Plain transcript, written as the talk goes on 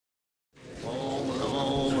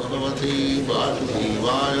Bhagavate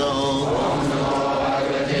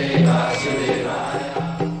Vasudevaya.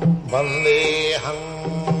 Vandeham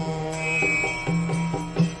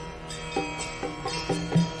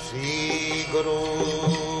Sri Guru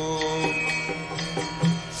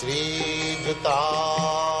Sri Juta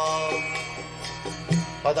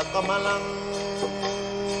Padakamalam.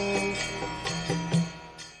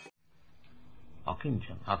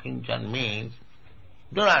 Akinchan. Akinchan means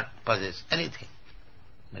do not possess anything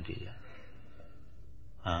material.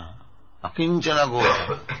 Akinchana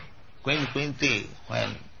Gocha. Queen Kunti,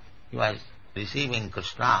 when he was receiving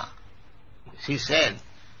Krishna, she said,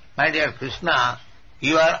 my dear Krishna,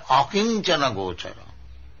 you are Akinchana Gochara.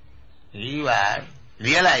 You are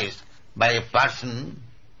realized by a person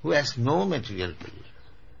who has no material possession.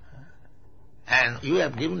 And you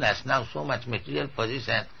have given us now so much material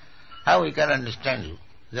possession, how we can understand you?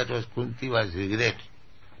 That was Kunti was regret.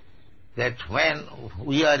 That when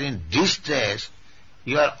we are in distress,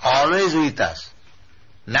 you are always with us.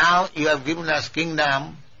 Now you have given us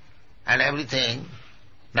kingdom and everything.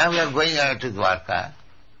 Now we are going out to Dwarka.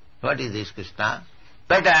 What is this, Krishna?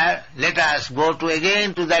 Better let us go to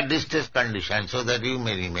again to that distressed condition so that you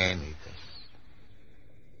may remain with us.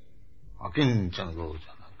 Akinchana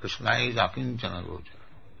Gochara. Krishna is Akinchana Gochara.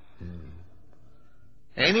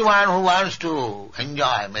 Anyone who wants to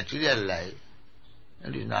enjoy material life,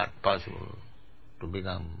 it is not possible to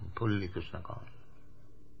become fully Krishna conscious.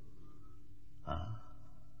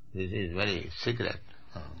 This is very secret.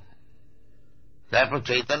 Therefore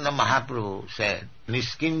Chaitanya Mahaprabhu said,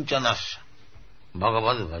 Niskinchanas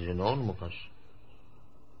Bhagavad Bhajanonmukhas.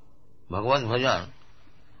 Bhagavad Bhajan,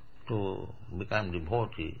 to become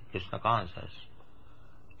devotee, Krishna conscious,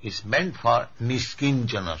 is meant for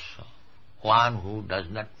Niskinchanas, one who does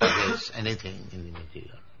not possess anything in the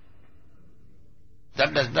material.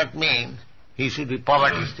 That does not mean he should be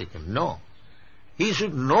poverty-stricken. No. He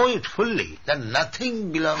should know it fully, that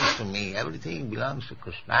nothing belongs to me, everything belongs to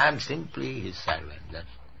Krishna. I am simply his servant.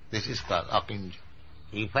 This is called Akinja.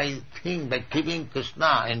 If I think by keeping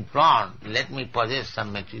Krishna in front, let me possess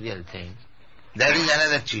some material things, that is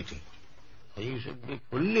another cheating. You should be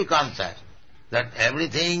fully conscious that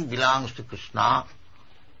everything belongs to Krishna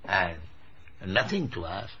and nothing to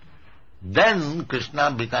us. Then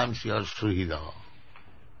Krishna becomes your Suhida.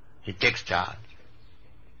 He takes charge.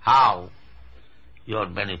 How? Your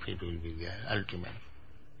benefit will be there, ultimate.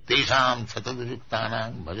 Tesham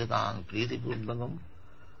sataduruktanam bhajatam pritipudbhagam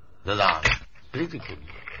dadam.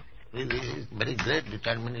 Pritipudbhagam. This is very great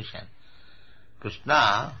determination.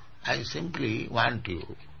 Krishna, I simply want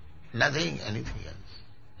you. Nothing, anything else.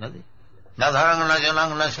 Nothing. Nadharang na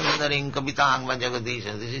janang na sundaring kabitang va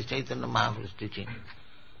jagadisha. This is Chaitanya Mahaprabhu's teaching.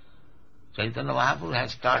 Chaitanya Mahaprabhu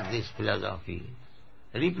has taught this philosophy.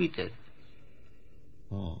 Repeated.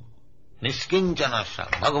 Niskincanasya,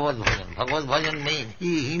 Bhagavad Bhajan. Bhagavad Bhajan means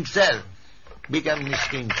he himself became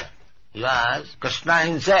Niskincan. He was Krishna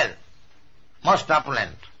himself, most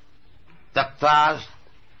opulent. Taktas,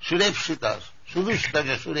 Surepsitas,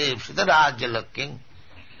 Sudushtaja Surepsita Rajya King.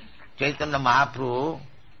 Chaitanya Mahaprabhu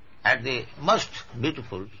had the most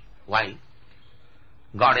beautiful wife,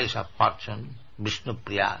 goddess of fortune, Vishnu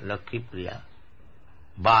Priya, Lakshmi Priya,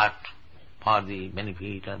 but for the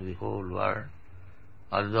benefit of the whole world,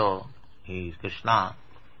 although he is Krishna,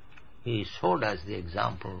 he showed us the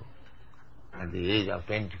example. At the age of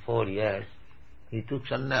 24 years, he took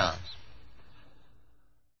sannyas.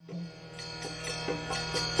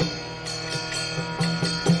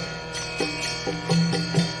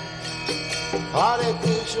 Hare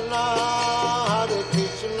Krishna,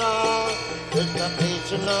 Krishna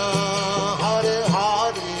Krishna,